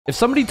If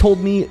somebody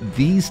told me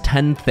these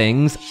 10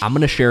 things I'm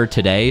gonna share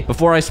today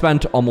before I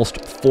spent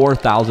almost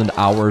 4,000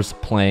 hours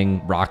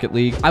playing Rocket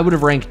League, I would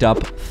have ranked up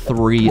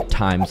 3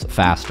 times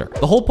faster.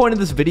 The whole point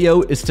of this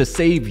video is to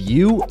save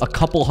you a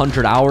couple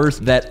hundred hours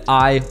that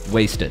I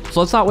wasted. So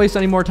let's not waste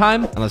any more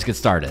time and let's get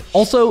started.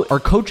 Also, our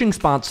coaching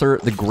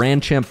sponsor, the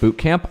Grand Champ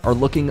Bootcamp, are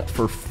looking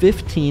for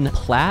 15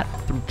 Plat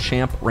through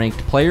Champ ranked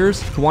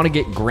players who want to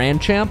get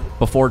Grand Champ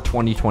before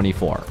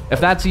 2024.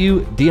 If that's you,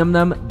 DM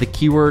them the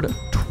keyword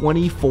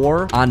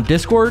 24 on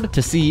Discord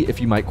to see if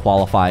you might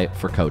qualify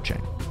for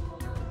coaching.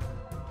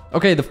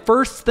 Okay, the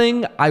first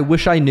thing I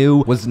wish I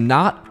knew was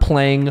not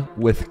playing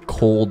with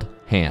cold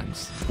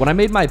hands. When I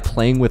made my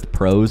Playing with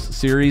Pros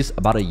series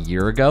about a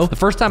year ago, the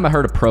first time I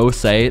heard a pro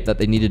say that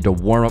they needed to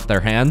warm up their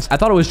hands, I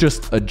thought it was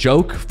just a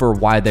joke for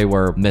why they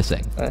were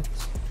missing. Oh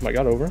my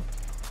god, over.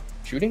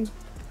 Shooting?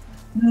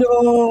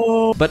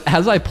 No. But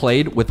as I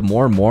played with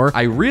more and more,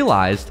 I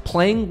realized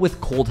playing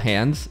with cold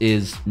hands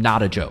is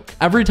not a joke.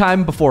 Every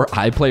time before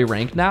I play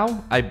ranked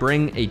now, I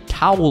bring a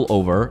towel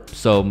over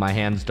so my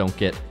hands don't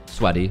get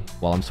sweaty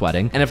while I'm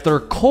sweating. And if they're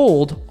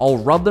cold, I'll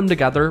rub them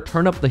together,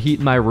 turn up the heat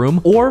in my room,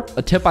 or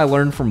a tip I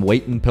learned from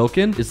Wait and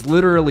Pilkin is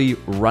literally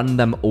run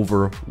them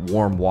over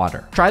warm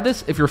water. Try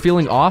this if you're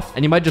feeling off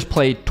and you might just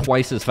play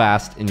twice as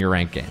fast in your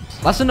ranked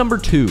games. Lesson number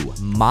 2,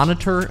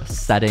 monitor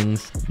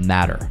settings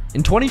matter.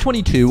 In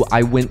 2022,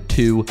 I went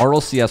to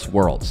RLCS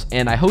Worlds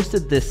and I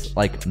hosted this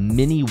like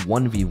mini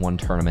 1v1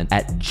 tournament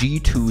at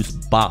G2's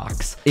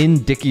box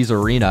in Dickey's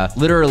Arena,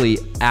 literally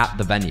at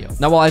the venue.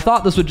 Now, while I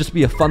thought this would just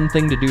be a fun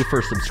thing to do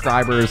for subscribers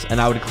and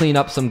I would clean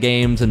up some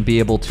games and be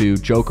able to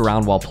joke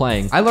around while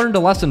playing, I learned a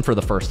lesson for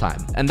the first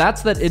time. And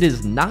that's that it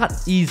is not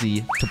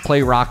easy to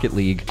play Rocket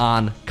League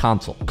on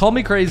console. Call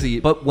me crazy,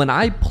 but when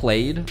I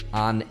played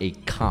on a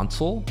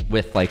console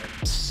with like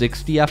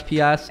 60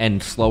 FPS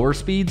and slower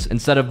speeds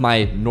instead of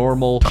my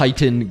normal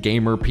Titan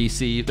gamer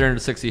PC,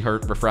 360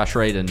 hertz refresh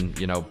rate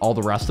and all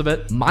the rest of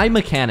it, my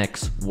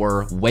mechanics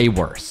were way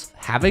worse.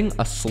 Having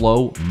a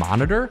slow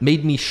monitor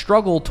made me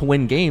struggle to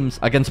win games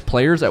against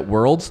players at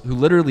Worlds who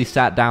literally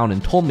sat down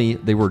and told me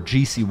they were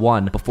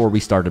GC1 before we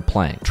started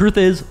playing. Truth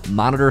is,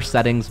 monitor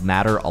settings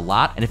matter a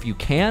lot, and if you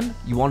can,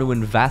 you want to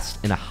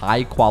invest in a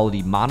high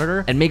quality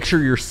monitor and make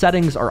sure your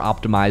settings are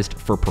optimized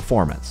for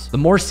performance. The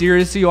more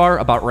serious you are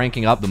about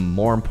ranking up, the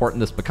more important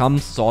this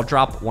becomes, so I'll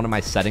drop one of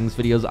my settings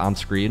videos on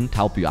screen to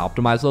help you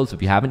optimize those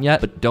if you haven't yet,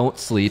 but don't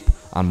sleep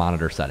on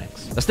monitor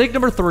settings. Mistake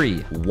number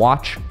 3,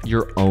 watch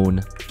your own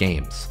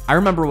games. I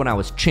remember when I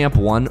was Champ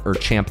 1 or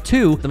Champ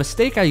 2, the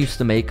mistake I used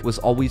to make was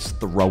always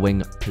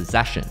throwing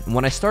possession. And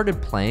when I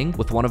started playing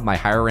with one of my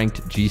higher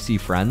ranked GC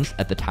friends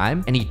at the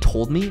time, and he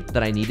told me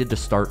that I needed to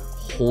start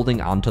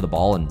holding onto the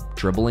ball and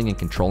dribbling and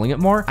controlling it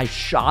more, I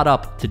shot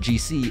up to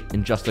GC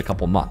in just a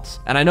couple months.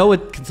 And I know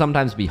it can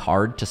sometimes be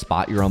hard to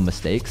spot your own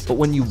mistakes, but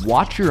when you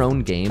watch your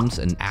own games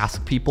and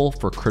ask people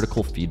for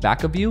critical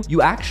feedback of you,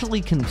 you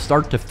actually can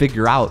start to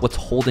figure out what's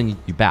holding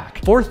you back.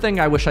 4th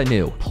thing I wish I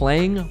knew,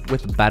 playing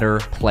with better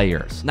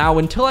players. Now,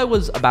 until I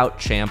was about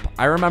Champ,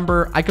 I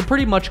remember I could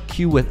pretty much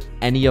queue with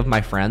any of my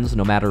friends,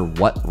 no matter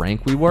what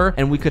rank we were,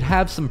 and we could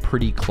have some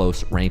pretty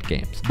close ranked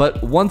games.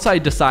 But once I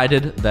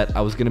decided that I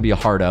was gonna be a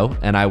hardo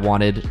and I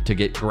wanted to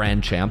get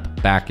Grand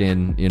Champ back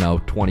in,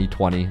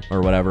 2020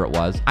 or whatever it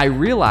was, I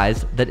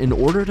realized that in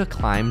order to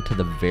climb to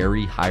the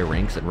very high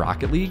ranks in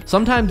Rocket League,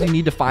 sometimes you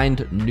need to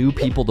find new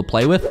people to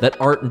play with that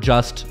aren't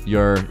just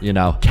your,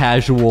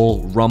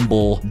 casual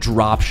rumble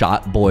drop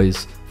shot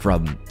boys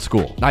from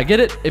school. I get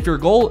it. If your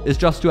goal is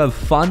just to have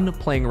fun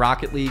playing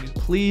Rocket League,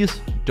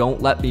 please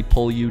don't let me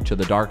pull you to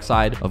the dark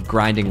side of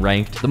grinding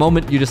ranked. The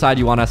moment you decide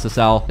you want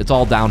SSL, it's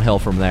all downhill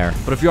from there.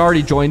 But if you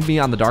already joined me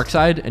on the dark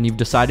side and you've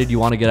decided you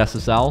want to get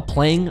SSL,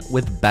 playing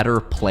with better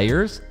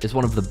players is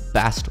one of the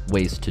best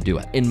ways to do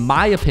it. In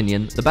my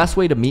opinion, the best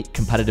way to meet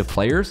competitive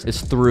players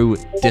is through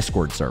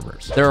Discord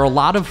servers. There are a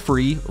lot of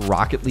free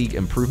Rocket League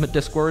improvement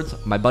Discords.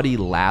 My buddy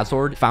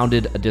Lazord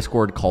founded a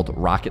Discord called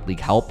Rocket League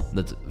Help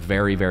that's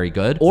very, very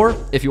good. Or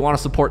if you want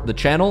to support the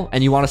channel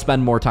and you want to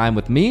spend more time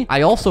with me,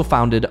 I also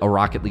founded a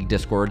Rocket League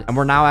Discord, and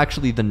we're now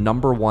actually the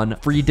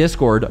 #1 free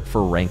Discord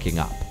for ranking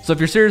up. So if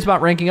you're serious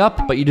about ranking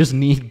up, but you just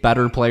need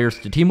better players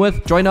to team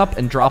with, join up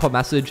and drop a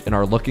message in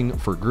our looking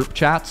for group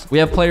chats. We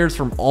have players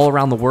from all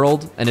around the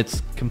world, and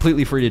it's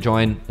completely free to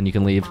join, and you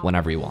can leave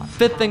whenever you want.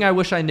 5th thing I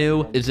wish I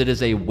knew is it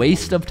is a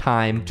waste of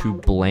time to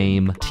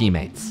blame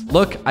teammates.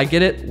 Look, I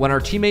get it. When our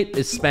teammate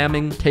is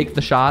spamming take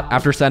the shot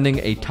after sending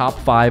a top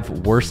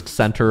 5 worst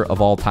center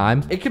of all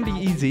time, it can be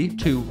easy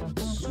to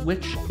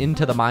switch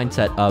into the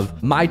mindset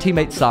of my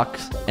teammate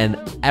sucks and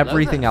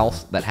everything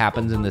else that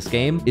happens in this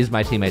game is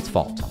my teammate's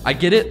fault. I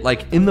get it.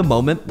 Like in the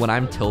moment when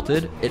I'm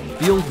tilted, it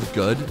feels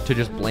good to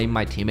just blame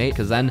my teammate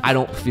because then I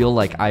don't feel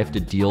like I have to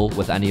deal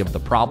with any of the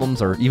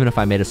problems, or even if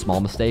I made a small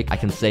mistake, I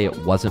can say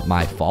it wasn't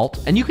my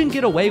fault. And you can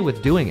get away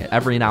with doing it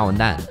every now and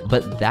then,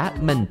 but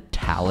that mentality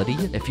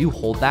mentality, if you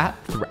hold that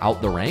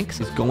throughout the ranks,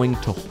 is going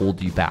to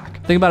hold you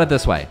back. Think about it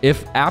this way.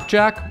 If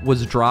Appjack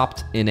was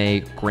dropped in a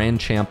Grand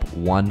Champ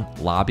 1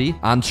 lobby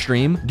on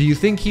stream, do you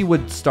think he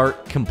would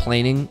start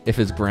complaining if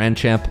his Grand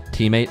Champ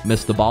teammate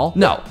missed the ball?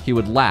 No, he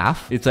would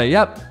laugh. He'd say,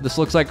 yep, this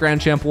looks like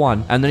Grand Champ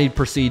 1. And then he'd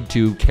proceed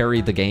to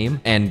carry the game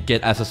and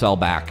get SSL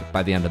back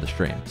by the end of the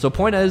stream. So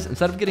point is,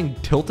 instead of getting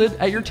tilted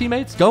at your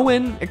teammates, go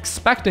in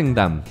expecting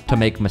them to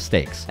make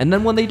mistakes. And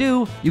then when they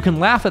do, you can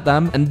laugh at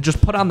them and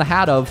just put on the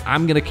hat of,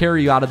 I'm gonna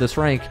carry you out of this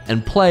rank,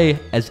 and play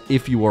as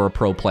if you were a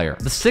pro player.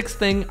 The sixth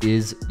thing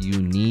is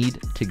you need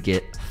to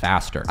get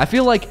faster. I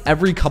feel like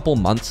every couple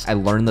months I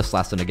learn this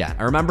lesson again.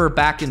 I remember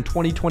back in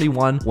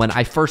 2021 when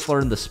I first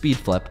learned the speed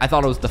flip, I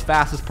thought I was the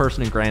fastest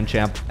person in Grand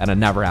Champ and I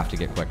never have to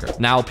get quicker.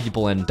 Now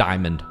people in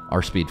Diamond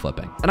are speed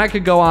flipping. And I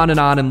could go on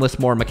and list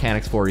more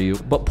mechanics for you,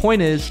 but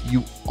point is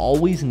you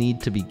always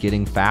need to be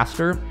getting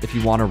faster if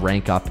you want to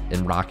rank up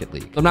in Rocket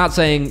League. I'm not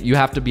saying you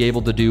have to be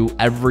able to do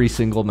every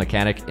single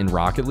mechanic in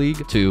Rocket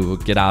League to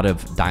get out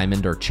of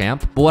Diamond or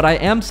Champ, but what I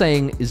am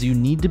saying is you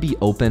need to be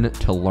open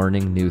to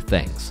learning new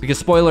things. Because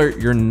spoiler,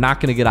 you're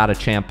not going to get out of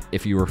Champ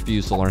if you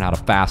refuse to learn how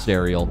to fast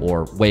aerial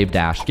or wave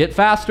dash. Get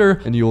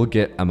faster and you will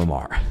get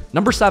MMR.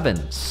 Number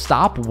 7,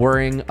 stop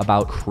worrying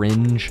about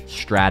cringe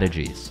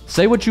strategies.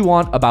 Say what you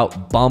want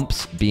about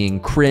bumps being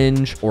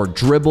cringe or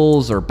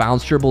dribbles or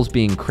bounce dribbles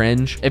being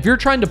cringe. If you're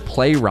trying to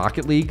play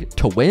Rocket League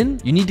to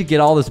win, you need to get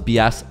all this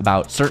BS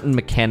about certain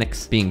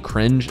mechanics being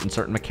cringe and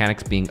certain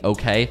mechanics being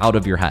okay out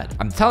of your head.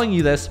 I'm telling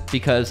you this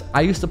because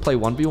I used to play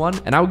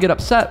 1v1 and I would get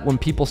upset when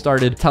people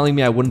started telling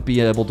me I wouldn't be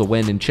able to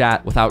win in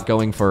chat without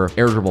going for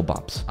air dribble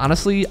bumps.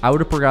 Honestly, I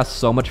would have progressed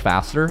so much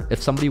faster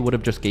if somebody would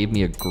have just gave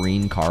me a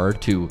green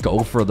card to go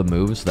for the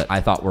moves that I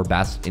thought were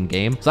best in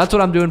game. So that's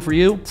what I'm doing for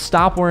you.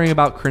 Stop worrying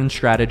about cringe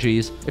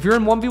strategies. If you're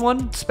in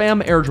 1v1,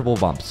 spam air dribble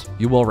bumps.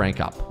 You will rank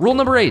up. Rule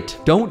number 8,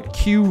 don't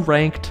queue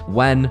ranked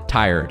when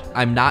tired.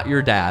 I'm not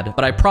your dad,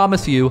 but I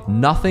promise you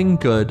nothing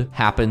good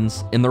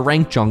happens in the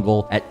rank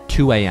jungle at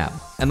 2 a.m.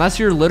 Unless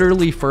you're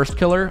literally first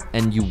killer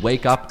and you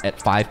wake up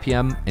at 5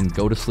 p.m. and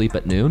go to sleep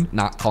at noon.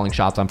 Not calling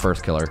shots on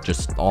first killer,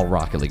 just all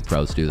Rocket League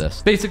pros do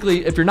this.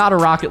 Basically, if you're not a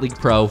Rocket League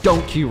pro,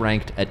 don't queue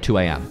ranked at 2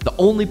 a.m. The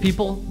only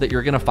people that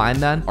you're gonna find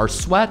then are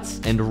sweats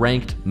and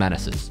ranked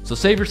menaces. So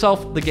save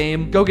yourself the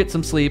game, go get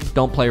some sleep,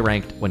 don't play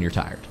ranked when you're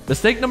tired.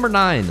 Mistake number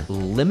 9,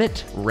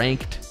 limit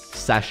ranked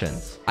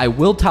sessions. I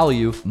will tell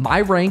you, my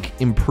rank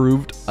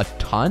improved a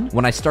ton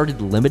when I started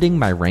limiting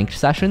my ranked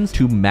sessions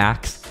to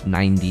max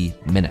 90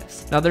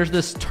 minutes. Now there's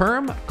this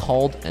term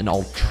called an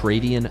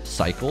ultradian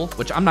cycle,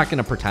 which I'm not going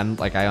to pretend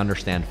like I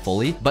understand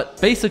fully,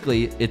 but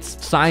basically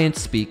it's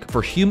science speak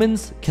for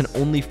humans can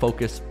only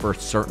focus for a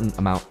certain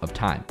amount of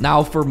time.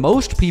 Now for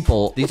most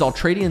people, these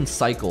ultradian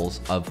cycles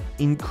of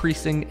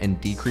increasing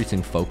and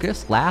decreasing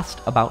focus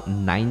last about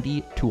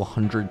 90 to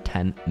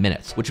 110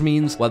 minutes, which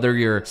means whether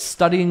you're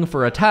studying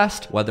for a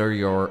test, whether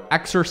you're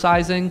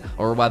exercising,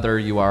 or whether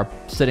you are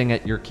sitting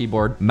at your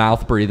keyboard,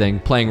 mouth breathing,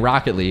 playing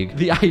Rocket League,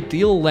 the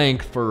ideal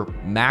length for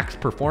max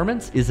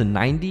performance is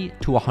 90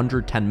 to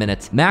 110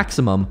 minutes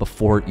maximum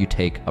before you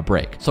take a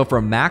break. So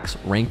for max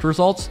ranked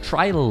results,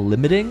 try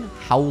limiting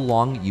how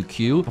long you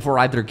queue before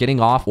either getting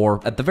off or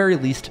at the very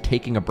least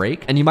taking a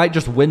break, and you might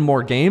just win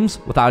more games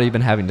without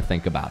even having to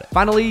think about it.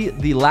 Finally,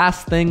 the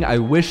last thing I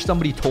wish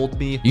somebody told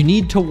me, you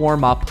need to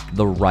warm up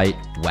the right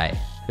way.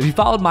 If you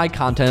followed my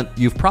content,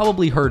 you've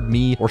probably heard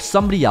me or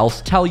somebody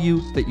else tell you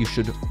that you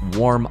should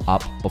warm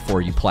up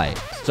before you play.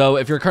 So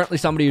if you're currently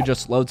somebody who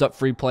just loads up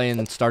free play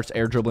and starts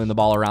air dribbling the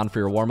ball around for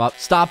your warm up,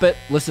 stop it,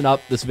 listen up,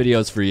 this video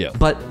is for you.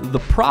 But the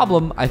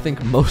problem I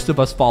think most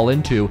of us fall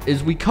into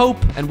is we cope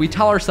and we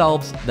tell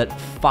ourselves that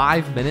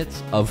 5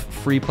 minutes of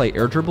free play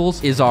air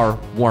dribbles is our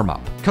warm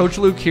up. Coach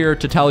Luke here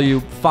to tell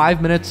you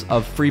 5 minutes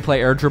of free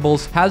play air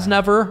dribbles has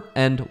never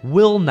and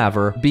will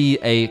never be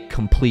a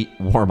complete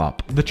warm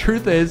up. The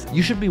truth is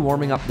you should be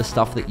warming up the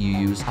stuff that you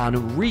use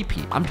on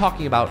repeat. I'm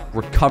talking about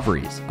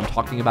recoveries. I'm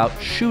talking about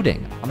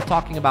shooting. I'm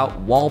talking about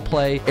wall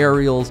play,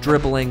 aerials,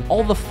 dribbling,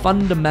 all the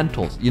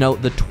fundamentals, you know,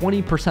 the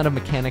 20% of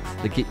mechanics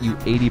that get you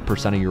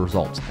 80% of your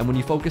results. And when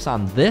you focus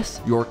on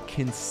this, your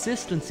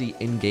consistency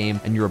in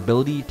game and your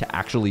ability to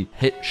actually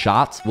hit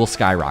shots will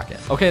skyrocket.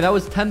 Okay, that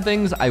was 10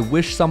 things I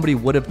wish somebody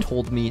would have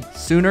told me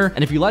sooner.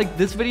 And if you like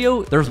this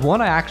video, there's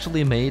one I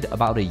actually made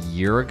about a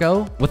year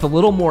ago with a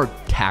little more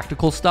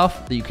tactical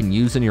stuff that you can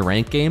use in your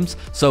rank games.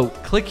 So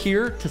click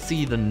here to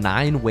see the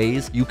 9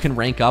 ways you can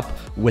rank up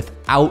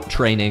without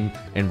training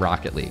in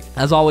Rocket League.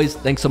 As always,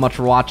 thanks so much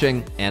for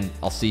watching, and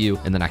I'll see you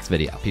in the next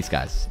video. Peace,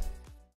 guys.